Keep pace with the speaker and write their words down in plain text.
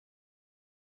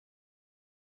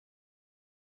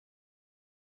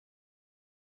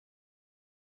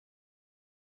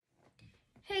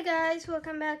Hey guys,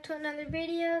 welcome back to another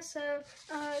video. So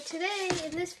today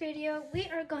in this video we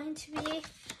are going to be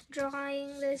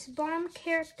drawing this bomb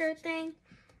character thing,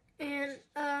 and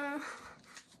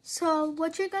so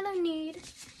what you're gonna need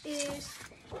is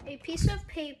a piece of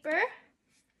paper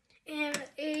and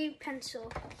a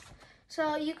pencil.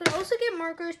 So you can also get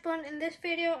markers, but in this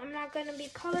video I'm not going to be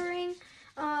coloring,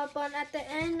 but at the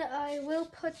end I will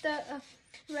put the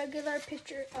regular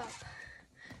picture up.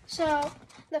 So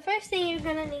the first thing you're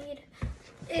gonna need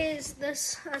is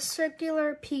this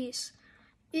circular piece.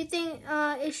 You think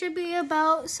it should be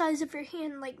about the size of your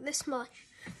hand, like this much.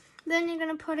 Then you're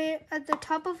gonna put it at the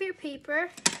top of your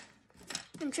paper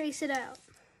and trace it out.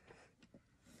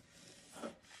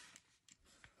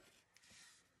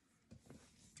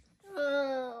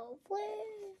 Oh,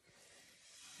 wait.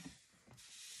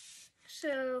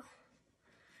 So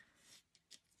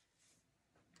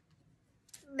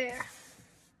there.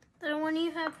 Then when you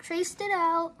have traced it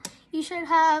out, you should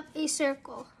have a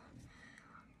circle.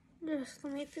 Just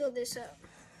let me fill this out.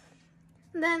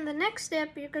 Then the next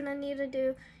step you're gonna need to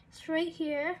do is right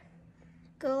here,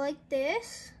 go like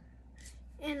this,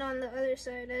 and on the other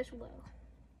side as well.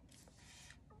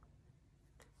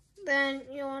 Then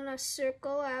you wanna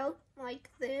circle out like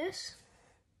this.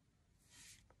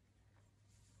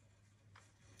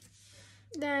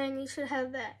 Then you should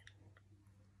have that.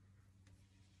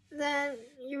 Then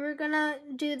you're gonna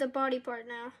do the body part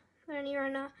now. Then you're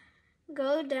gonna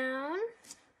go down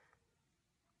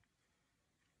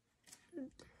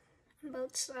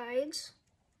both sides.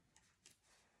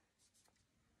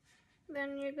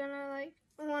 Then you're gonna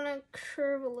wanna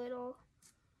curve a little.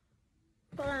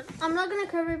 But I'm not gonna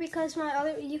curve it because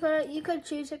you could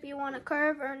choose if you wanna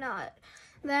curve or not.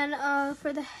 Then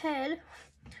for the head,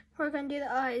 we're gonna do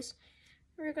the eyes.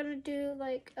 We're gonna do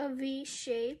like a V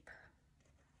shape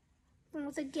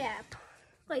with a gap,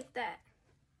 like that.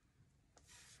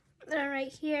 Then right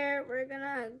here, we're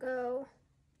gonna go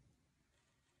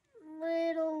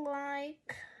little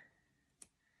like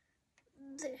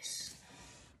this.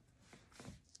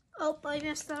 Oh, I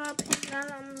messed that up, and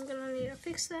then I'm gonna need to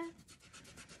fix that.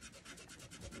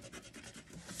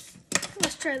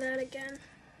 Let's try that again.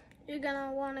 You're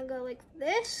gonna wanna go like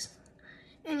this,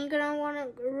 and you're gonna wanna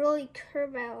really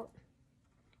curve out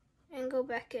and go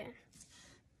back in.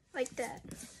 Like that.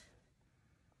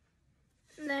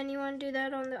 And then you want to do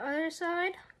that on the other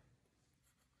side.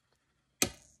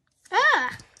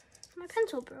 Ah! My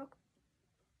pencil broke.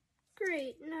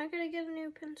 Great, now I gotta get a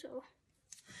new pencil.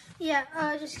 Yeah,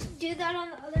 just do that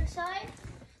on the other side.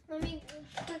 Let me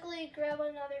quickly grab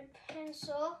another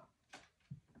pencil.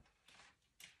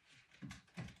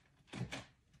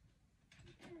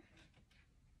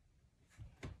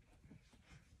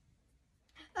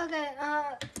 Okay,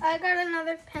 I got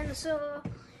another pencil,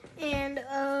 and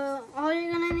all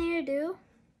you're gonna need to do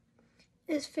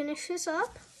is finish this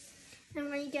up,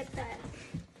 and when you get that.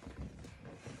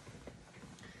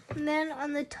 And then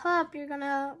on the top, you're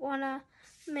gonna wanna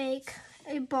make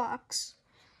a box,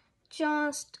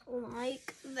 just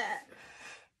like that.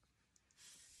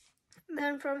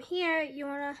 Then from here, you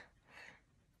wanna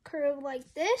curve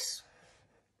like this,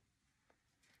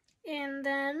 and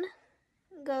then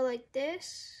go like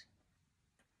this.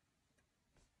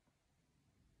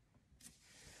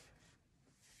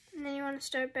 And then you want to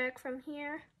start back from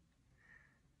here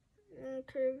and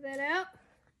curve that out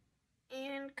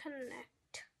and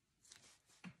connect.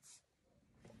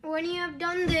 When you have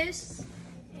done this,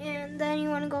 and then you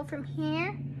want to go from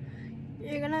here,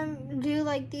 you're gonna do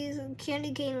like these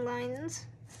candy cane lines.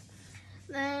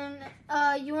 Then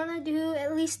you want to do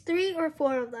at least 3 or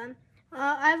 4 of them.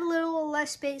 I have a little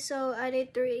less space, so I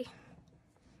did 3.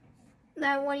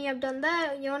 Then when you have done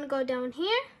that, you want to go down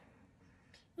here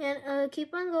and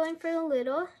keep on going for the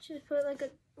little. Just put like a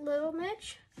little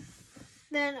midge.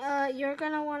 Then you're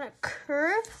gonna want to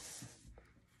curve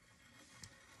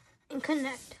and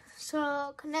connect.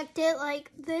 So connect it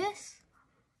like this.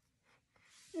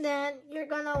 Then you're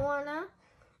gonna wanna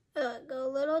go a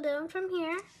little down from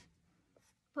here,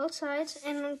 both sides,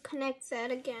 and connect that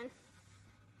again.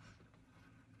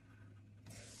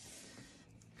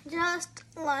 Just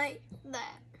like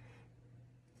that.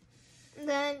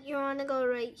 Then you want to go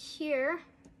right here,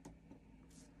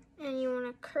 and you want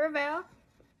to curve out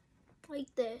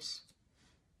like this.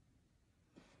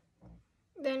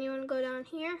 Then you want to go down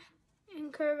here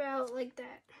and curve out like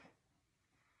that.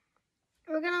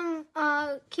 We're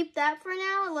gonna keep that for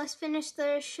now. Let's finish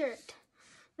the shirt.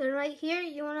 Then right here,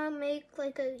 you want to make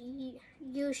like a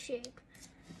U shape,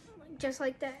 just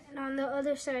like that, and on the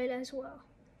other side as well.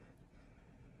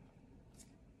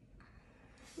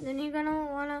 Then you're gonna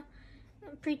wanna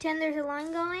pretend there's a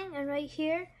line going, and right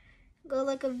here, go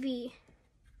like a V.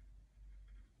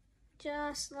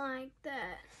 Just like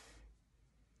that.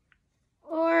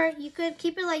 Or you could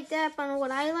keep it like that, but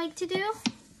what I like to do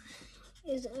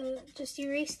is just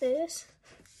erase this.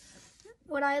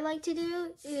 What I like to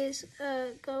do is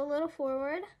go a little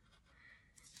forward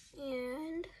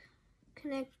and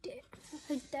connect it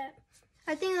like that.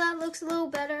 I think that looks a little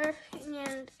better,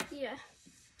 and yeah.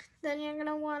 Then you're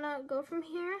gonna wanna go from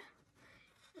here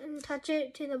and touch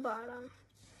it to the bottom.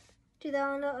 Do that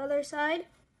on the other side.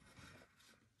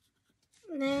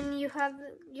 And then you have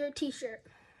your t-shirt.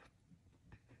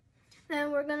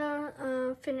 Then we're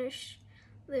gonna finish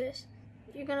this.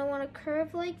 You're gonna wanna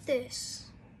curve like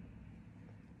this.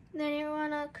 Then you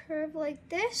wanna curve like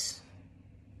this.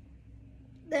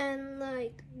 Then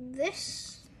like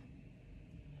this.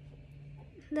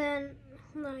 Then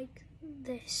like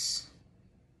this.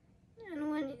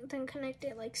 And then connect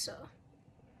it like so.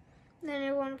 Then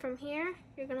you're going from here,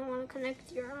 you're gonna wanna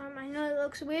connect your arm. I know it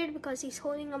looks weird because he's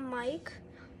holding a mic.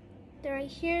 Then right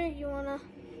here, you wanna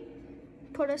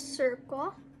put a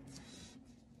circle.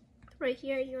 Right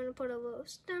here, you wanna put a little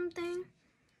stem thing.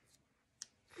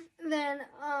 Then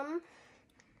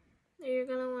you're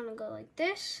gonna wanna go like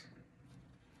this.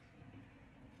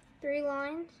 3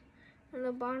 lines, and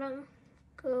the bottom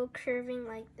go curving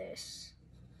like this.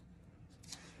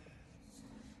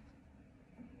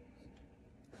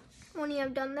 When you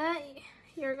have done that,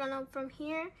 you're gonna from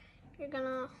here, you're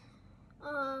gonna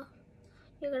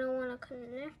wanna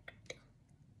connect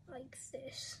like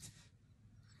this.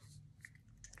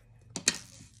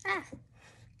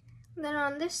 Then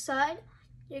on this side,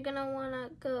 you're gonna wanna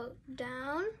go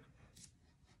down,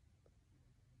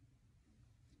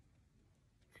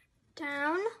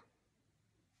 down.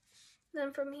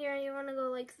 Then from here, you wanna go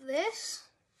like this.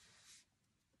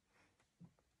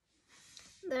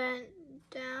 Then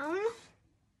down,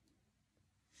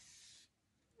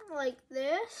 like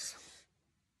this,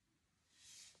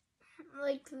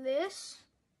 like this,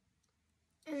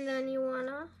 and then you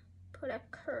wanna put a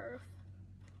curve,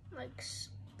 like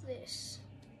this.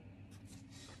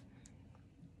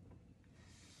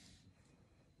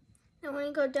 And when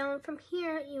you go down from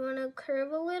here, you wanna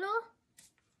curve a little,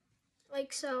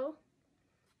 like so,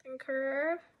 and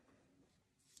curve,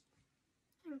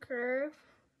 and curve.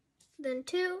 Then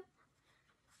 2,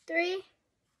 3,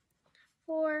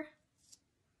 4,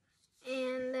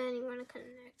 and then you want to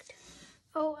connect.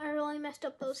 Oh, I really messed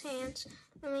up those hands.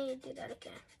 Let me do that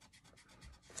again.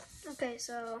 Okay,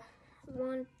 so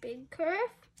 1 big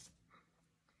curve,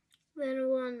 then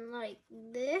 1 like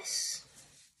this,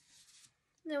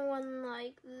 then 1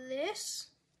 like this,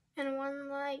 and 1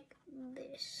 like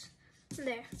this.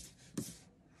 There.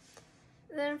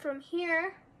 Then from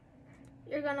here,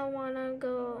 you're gonna want to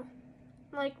go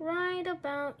like right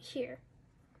about here.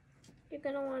 You're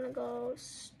gonna want to go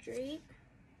straight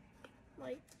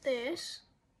like this.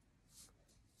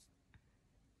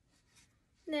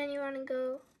 Then you want to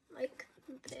go like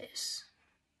this.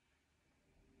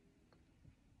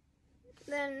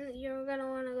 Then you're gonna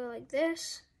want to go like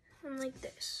this and like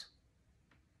this.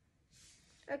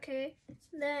 Okay,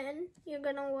 then you're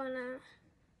gonna want to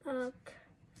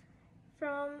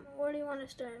from where do you want to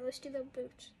start? Let's do the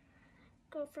boots.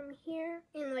 Go from here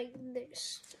and like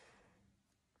this.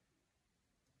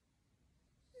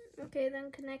 Okay,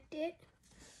 then connect it.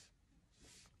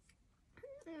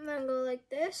 And then go like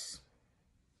this.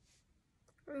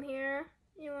 From here,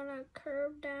 you want to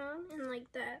curve down and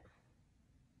like that.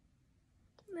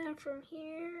 Then from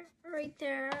here, right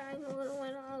there, I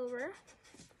went over.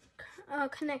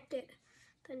 Connect it.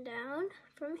 Then down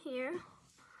from here.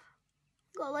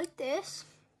 Go like this.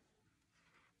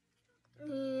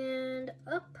 And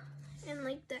up and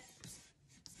like that.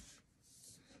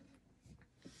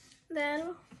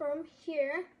 Then from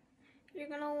here, you're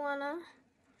gonna wanna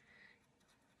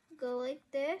go like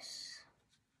this,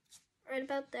 right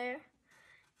about there,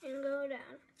 and go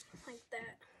down like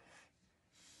that.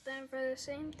 Then for the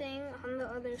same thing on the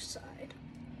other side,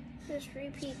 just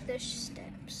repeat the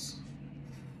steps.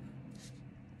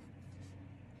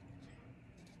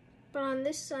 But on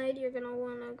this side, you're gonna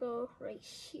wanna go right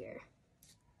here.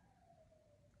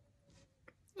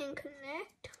 And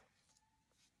connect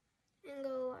and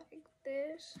go like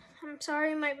this. I'm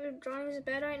sorry my drawing is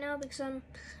bad right now because I'm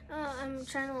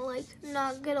trying to like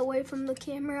not get away from the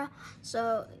camera,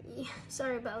 so yeah,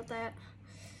 sorry about that.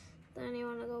 Then you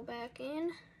want to go back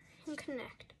in and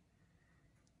connect.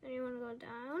 Then you want to go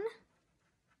down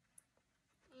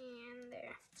and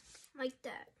there, like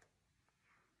that.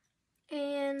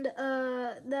 And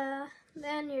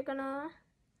then you're gonna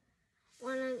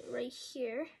wanna right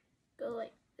here go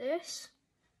like this.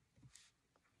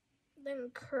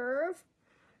 Then curve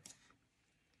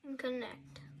and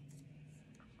connect.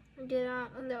 Do that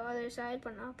on the other side,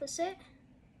 but opposite.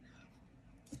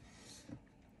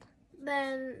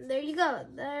 Then there you go.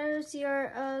 There's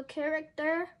your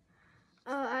character.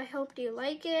 I hope you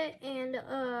like it, and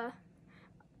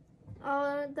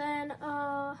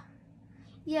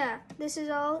yeah, this is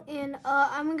all. And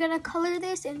I'm gonna color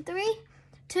this in 3,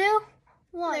 2,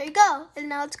 1. There you go. And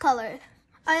now it's colored.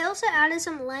 I also added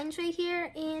some lines right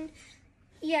here, and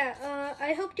yeah,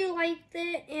 I hope you liked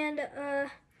it, and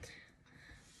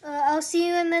I'll see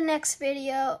you in the next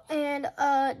video, and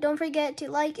don't forget to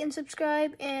like and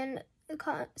subscribe, and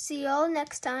see you all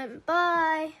next time.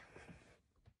 Bye!